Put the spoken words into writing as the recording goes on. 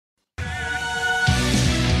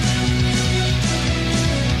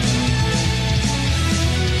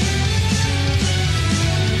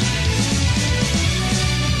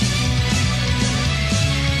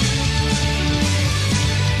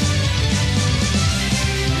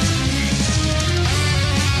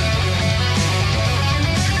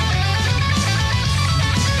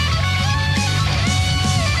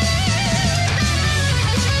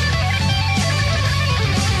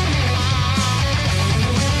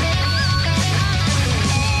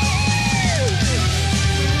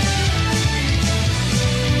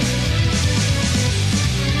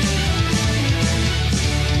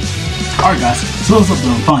Alright guys, so what's up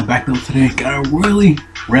though, I'm finally back though today. Got a really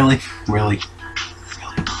quick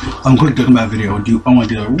talking about video. I want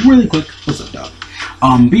to do a really quick what's up dog.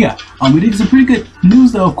 But yeah, we did some pretty good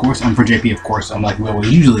news though, of course, for JP, of course, like we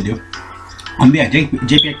always usually do. But yeah,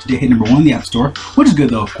 JP actually hit #1 in the App Store, which is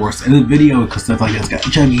good though, of course. And the video, because stuff like this got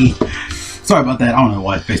chuggy. Sorry about that, I don't know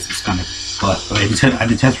why the face is kind of but I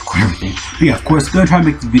did test record everything. But yeah, of course, gonna try to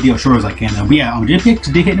make the video short as I can though. But yeah,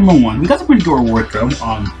 JP did hit #1. We got some pretty good rewards though.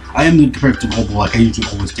 I am doing compared to global like I usually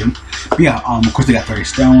always do. But yeah, of course they got 30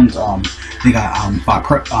 stones. They got 5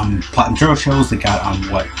 platinum turtle shells. They got I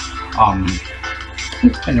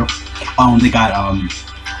know. They got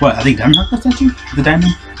what I think diamond heart statue. The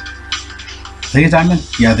diamond. I think it's diamond.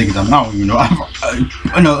 Yeah, I think it's diamond. I don't even know.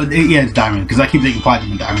 No, yeah, it's diamond because I keep thinking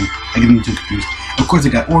platinum and diamond. I get them too confused. Of course, they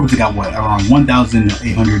got orbs. They got what around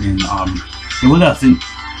 1,800 in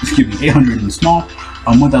 800 in small,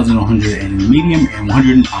 1,100 in medium, and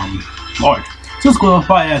 100 in large. So it's cool.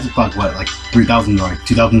 Probably has like what, like 3,000 or like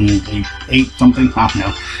 2,008 something. I don't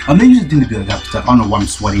know. They usually tend to do that type of stuff. I don't know why I'm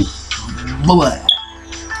sweating. Blah.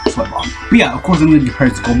 Sweat bomb. But yeah, of course, I'm gonna compare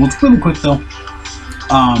it to global. It's really quick though.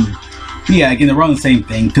 But yeah, again, they're running the same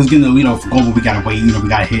thing because for global we gotta wait. We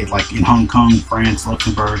gotta hit like in Hong Kong, France,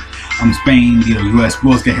 Luxembourg, Spain, US. We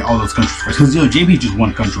always gotta hit all those countries first because JP is just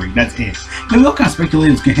one country. That's it. And we all kind of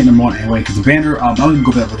speculate it's gonna hit #1 anyway because the banner. I'm gonna go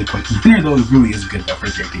over that really quick. The banner though really is good though for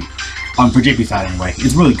JP. For JP side anyway,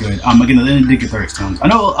 it's really good. Again, they did get 30 stones. I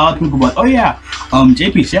know a lot of people go like, oh yeah,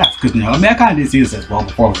 JP chef because I kind of did see this as well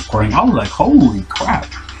before I was recording. I was like, holy crap.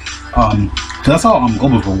 Cause I saw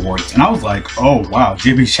global rewards and I was like, oh wow,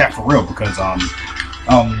 JB Chef for real because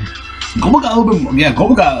global got a little bit more, yeah,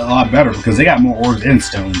 global got a lot better because they got more orbs and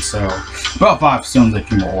stones, so about 5 stones, a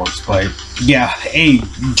few more orbs. But yeah, hey,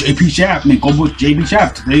 JP Chef, global JB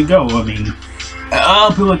Chef, there you go.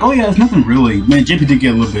 People like, oh yeah, it's nothing really. Man, JP did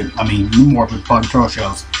get a little bit, more of the turtle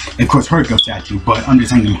shells, and of course Herco statue, but I'm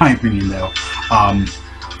just saying in my opinion though,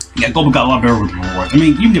 yeah, global got a lot better with the rewards.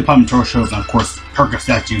 You can get platinum turtle shells and of course Herco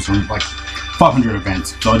statues from like 500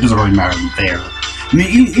 events, so it doesn't really matter there.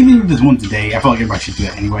 Even if there's one today, I feel like everybody should do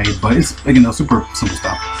that anyway, but it's, again, super simple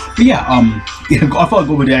stuff. But yeah, I feel like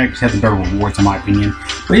Global actually has some better rewards in my opinion.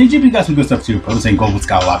 But JP got some good stuff too, but I'm saying Global's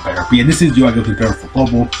got a lot better. But yeah, this is UI Goku better for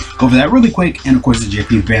Global. Go over that really quick, and of course the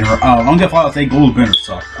JP's banner. I'm gonna flat out say Global's banner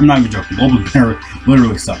sucked. I'm not even joking, Global's banner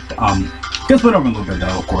literally sucked. Gets put over a little bit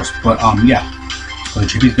though, of course, but yeah. So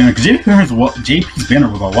JP's banner, because JP's banner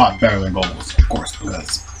was a lot better than Global's, of course,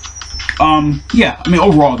 because yeah,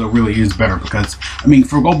 overall though really is better because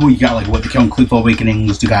for global you got like what the Cliff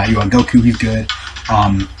Awakenings, you got Goku, he's good.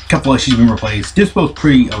 Couple she's been replaced. Dupstep's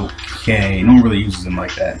pretty okay. No one really uses him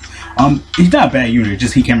like that. He's not a bad unit,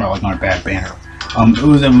 just he came out like on a bad banner. It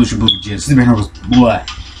was Evolution Blue Jizz. His banner was blah.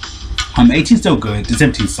 18's still good, the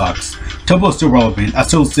 17 sucks. Topo's still relevant. I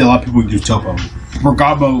still see a lot of people use Topo.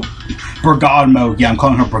 Bergamo, yeah, I'm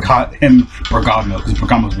calling him Bergamo because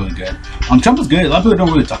Bergamo's really good. Topo's good. A lot of people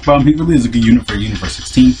don't really talk about him. He really is a good unit for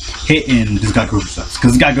 16. Hit and this guy Goku sucks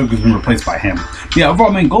because this guy Goku's been replaced by him. But yeah,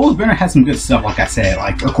 overall, Gold's banner has some good stuff. Like I said,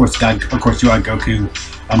 like of course you got Goku,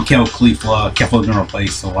 Kefla's been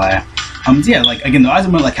replaced. So yeah, like again, the odds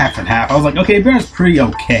went like half and half. I was like, okay, banner's pretty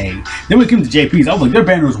okay. Then when it came to JP's, I was like, their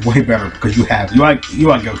banner is way better because you have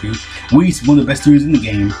Goku. Whis, one of the best series in the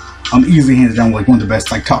game. Easily hands down like one of the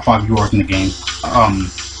best like top 5 URs in the game.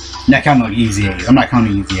 Not counting like Easy 8. I'm not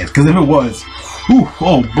counting Easy 8 because if it was,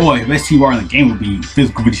 oh boy, the best UR in the game would be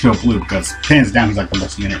Physical Video Blue because hands down he's like the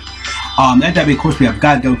best unit. That of course we have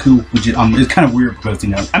God Goku, which is it's kind of weird because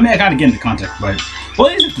I gotta get into context, but well,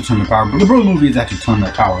 it is a tournament power, but the Broly movie is actually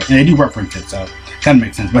tournament power, and they do reference it, so kind of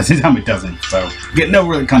makes sense. But at the same time it doesn't, so get no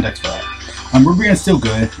really context for that. Rubrian's still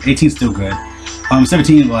good, 18's still good,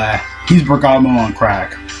 17 he's Bergamo on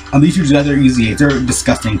crack. These two guys are easy. They're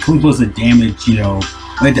disgusting. Clueless a damage,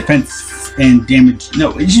 like defense and damage.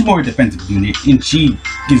 No, she's more a defensive unit, and she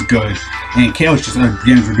is good. And KO is just a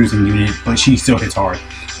damage reducing unit, but she still hits hard.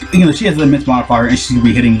 She has an immense modifier, and she's gonna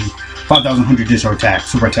be hitting 5,100 digital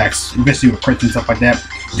attacks, super attacks, especially with crits and stuff like that.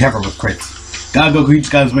 You have her with crits. God Goku, you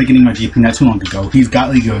just got his awakening my GP not too long ago. He's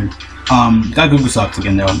godly good. God Goku sucks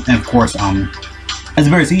again though, and of course, as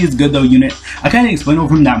a he is good though unit. I can't explain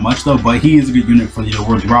over him that much though, but he is a good unit for the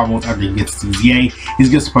World Rivals after he gets to ZA. He's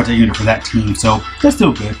a good support that unit for that team, so that's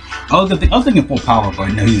still good. I was thinking full power,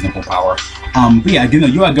 but no, he's in full power. But yeah, again though,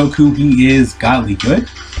 you got Goku, he is godly good.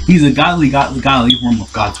 He's a godly form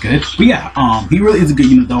of God's good. But yeah, he really is a good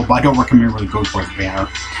unit though, but I don't recommend really go for his banner.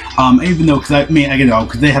 Even though, because I get it all,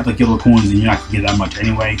 because they have like yellow coins and you're not gonna get that much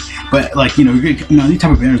anyway. But like, these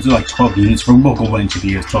type of banners are like 12 units. For local one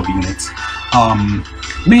GP is 12 units.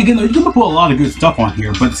 I mean, again, though, you can put a lot of good stuff on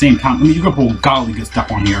here, but at the same time, I mean, you can put godly good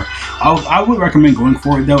stuff on here. I would recommend going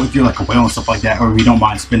for it, though, if you're like a whale and stuff like that, or if you don't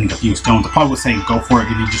mind spending a few stones. I probably would say go for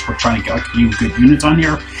it if you just were trying to get like a few good units on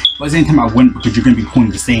here. But at the same time, I wouldn't, because you're going to be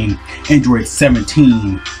pulling the same Android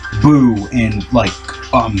 17, Boo, and like,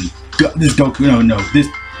 this Goku,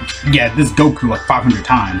 this Goku like 500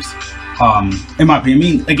 times. In my opinion,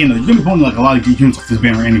 I mean, again, though, you're gonna be pulling like a lot of good units off this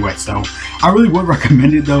banner anyway, so I really would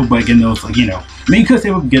recommend it though. But again, though, it's like, you know, I mean, you could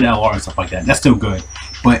say we could get LR and stuff like that. That's still good,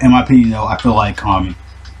 but in my opinion, though, I feel like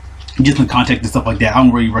just in context and stuff like that, I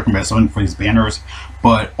don't really recommend something for these banners.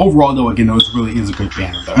 But overall, though, again, though, it really is a good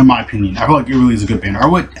banner, though, in my opinion. I feel like it really is a good banner. I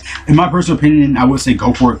would, in my personal opinion, I would say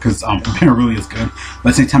go for it, because the banner really is good. But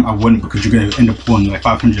at the same time, I wouldn't, because you're going to end up pulling like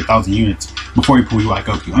 500,000 units before you pull UI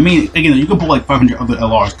Goku. I mean, again, you can pull like 500 other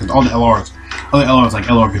LRs, because all the other LRs like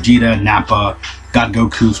LR Vegeta, Nappa, God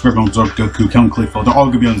Goku, Spirit Absorb Goku, Kellen Clifford, they're all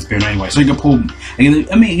going to be on this banner anyway. So you can pull,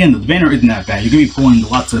 I mean, again, the banner isn't that bad. You're going to be pulling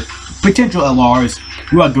lots of potential LRs.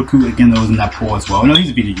 You got Goku, again, that was in that pool as well. I know he's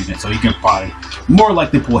a Vita unit, so you can probably more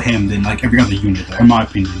likely pull him than like every other unit there, in my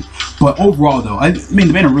opinion. But overall, though, I mean,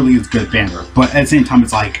 the banner really is a good banner. But at the same time,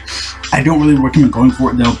 it's like, I don't really recommend going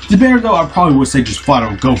for it, though. The banner, though, I probably would say just flat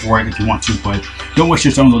out go for it if you want to, but don't waste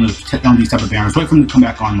your stones on these type of banners. Wait for them to come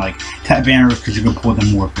back on, like, tap banners, because you're going to pull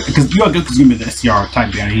them more. Because you got Goku's going to be the STR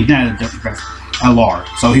type banner. He's not a different LR,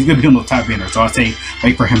 so he's going to be on those type banners. So I say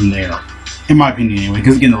wait for him there. In my opinion, anyway,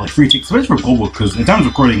 because again, they're like free tickets, especially for global. Because at time of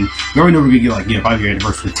recording, we already know we're gonna get like 5-year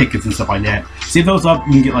anniversary tickets and stuff like that. Save those up,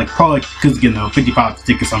 you can get like probably because again, though 55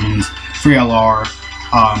 tickets on these free LR.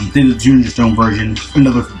 Then the Junior Stone version,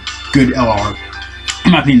 another good LR.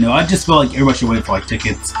 In my opinion, though, I just feel like everybody should wait for like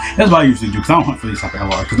tickets. That's what I usually do, because I don't hunt for these type of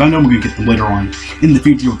LR, because I know we're gonna get them later on in the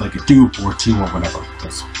future with like a dupe or two or whatever.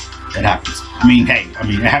 Because it happens. I mean, hey,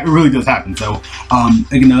 it really does happen. So,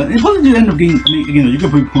 again, and plus you end up getting, I mean, again, you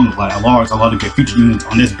could be pulling a lot of LRs, a lot of good featured units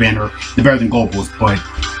on this banner. They're better than globals, but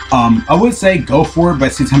I would say go for it.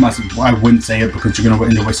 But at the same time, I wouldn't say it, because you're gonna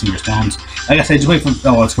end up wasting your stones. Like I said, just wait for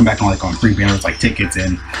LRs to come back on like on free banners, like tickets,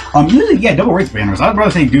 and usually, yeah, double rates banners. I'd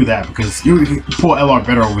rather say do that, because you pull LR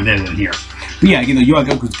better over there than here. But yeah, you know, UI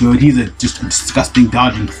Goku's good. He's just a disgusting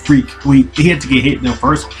dodging freak. He had to get hit though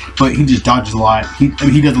first, but he just dodges a lot. He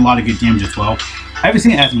does a lot of good damage as well. I haven't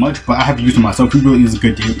seen it as much, but I have to use him myself. He really is a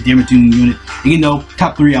good damaging unit. And, you know,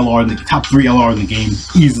 top 3 LR in the game,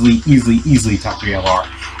 easily top 3 LR.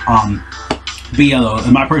 But yeah, though,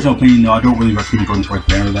 in my personal opinion, though, I don't really recommend going for the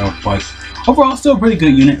banner though. But overall, still a pretty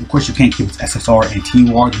good unit. Of course, you can't keep his SSR and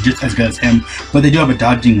TWAR. They're just as good as him, but they do have a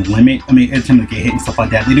dodging limit. I mean, every time they get hit and stuff like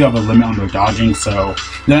that, they do have a limit on their dodging, so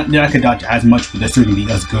they're not gonna dodge as much, but they're still gonna be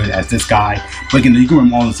as good as this guy. But again, you can run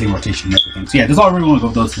them all in the same rotation and everything. So yeah, that's all I really want to go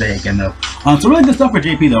with those today again, though. So really good stuff for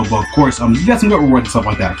JP though. But of course, you got some good rewards and stuff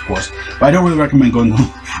like that, of course. But I don't really recommend going.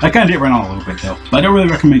 I kind of did run on a little bit though, but I don't really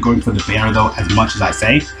recommend going for the banner though as much as I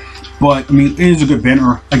say. But I mean, it is a good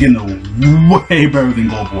banner. Again, though, way better than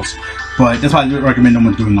globals. But that's why I recommend no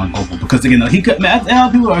one doing on global, because again, though, he could. A lot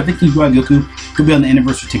of people are thinking Goku could be on the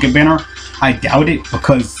anniversary ticket banner. I doubt it,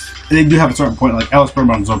 because they do have a certain point. Like Alice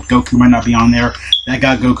Burbank, Goku might not be on there. That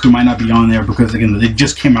guy Goku might not be on there, because again, they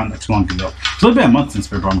just came out not too long ago. So it's been a month since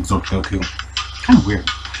Spirit Bomb Goku. Kind of weird.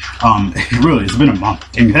 Really, it's been a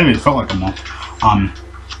month. Dang, that really felt like a month. And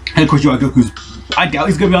of course, you got Goku's. I doubt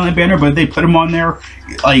he's gonna be on that banner, but if they put him on there,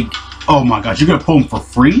 like, oh my gosh, you're gonna pull him for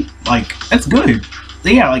free? Like, that's good.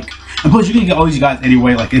 Yeah, like, and plus you can get all these guys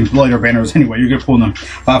anyway, like in later banners anyway. You're gonna pull them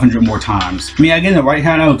 500 more times. I mean, again, the right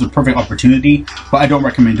hand now is a perfect opportunity, but I don't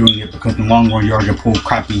recommend doing it, because in the long run you are gonna pull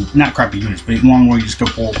not crappy units, but in the long run you just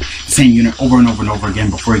gonna pull the same unit over and over and over again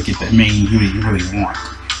before you get the main unit you really want.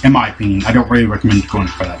 In my opinion, I don't really recommend going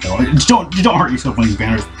for that though. Just don't hurt yourself on these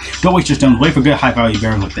banners. Don't waste your stones. Wait for good high value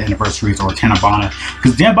banners like the anniversaries or Tanabana,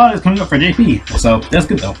 because Tanabana is coming up for JP, so that's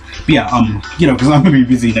good though. But yeah, you know, because I'm gonna be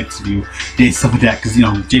busy next few days, stuff like that, because you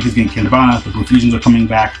know JP's getting Tanabana, the Blue Fusions are coming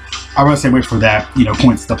back. I would say wait for that, you know,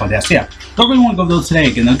 points, stuff like that. So yeah, don't really want to go those today.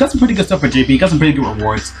 Again, got some pretty good stuff for JP. Got some pretty good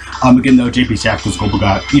rewards. Again, though, JP Shackles Global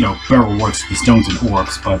got, you know, better rewards for stones and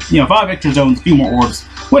orbs. But you know, 5 extra zones, a few more orbs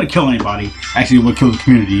wouldn't kill anybody. Actually, it would kill the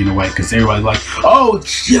community in a way, because everybody's like, oh,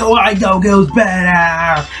 chill, I know goes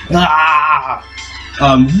better. Ah.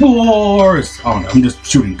 Wars. Oh no, I'm just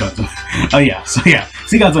shooting guns. Oh yeah. So yeah.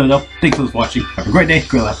 See you guys later though. Thanks for watching. Have a great day.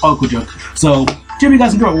 Great life. All cool joke. So. Jimmy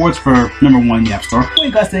got some good rewards for #1 the App Store. What do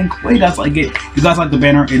you guys think? What do you guys like it? If you guys like the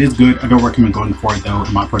banner, it is good. I don't recommend going for it though,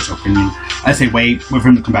 in my personal opinion. I say wait for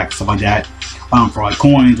him to come back and stuff like that. For like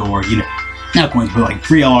coins, or you know, not coins, but like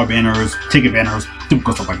free LR banners, ticket banners,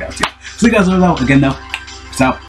 typical stuff like that. So, yeah. So you guys later though. Again though, peace out.